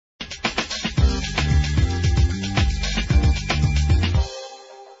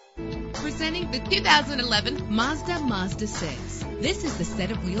The 2011 Mazda MAZDA6. This is the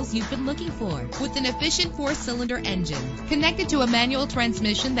set of wheels you've been looking for, with an efficient 4-cylinder engine connected to a manual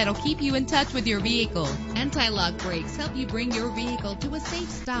transmission that'll keep you in touch with your vehicle. Anti-lock brakes help you bring your vehicle to a safe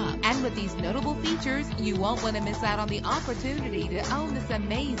stop. And with these notable features, you won't want to miss out on the opportunity to own this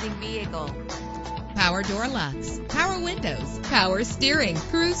amazing vehicle. Power door locks, power windows, power steering,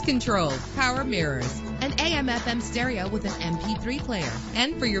 cruise control, power mirrors, an AM/FM stereo with an MP3 player.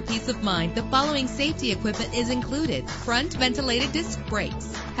 And for your peace of mind, the following safety equipment is included: front ventilated disc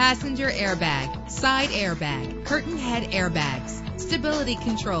brakes, passenger airbag, side airbag, curtain head airbags, stability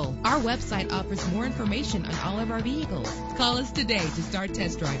control. Our website offers more information on all of our vehicles. Call us today to start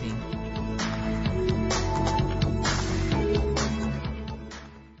test driving.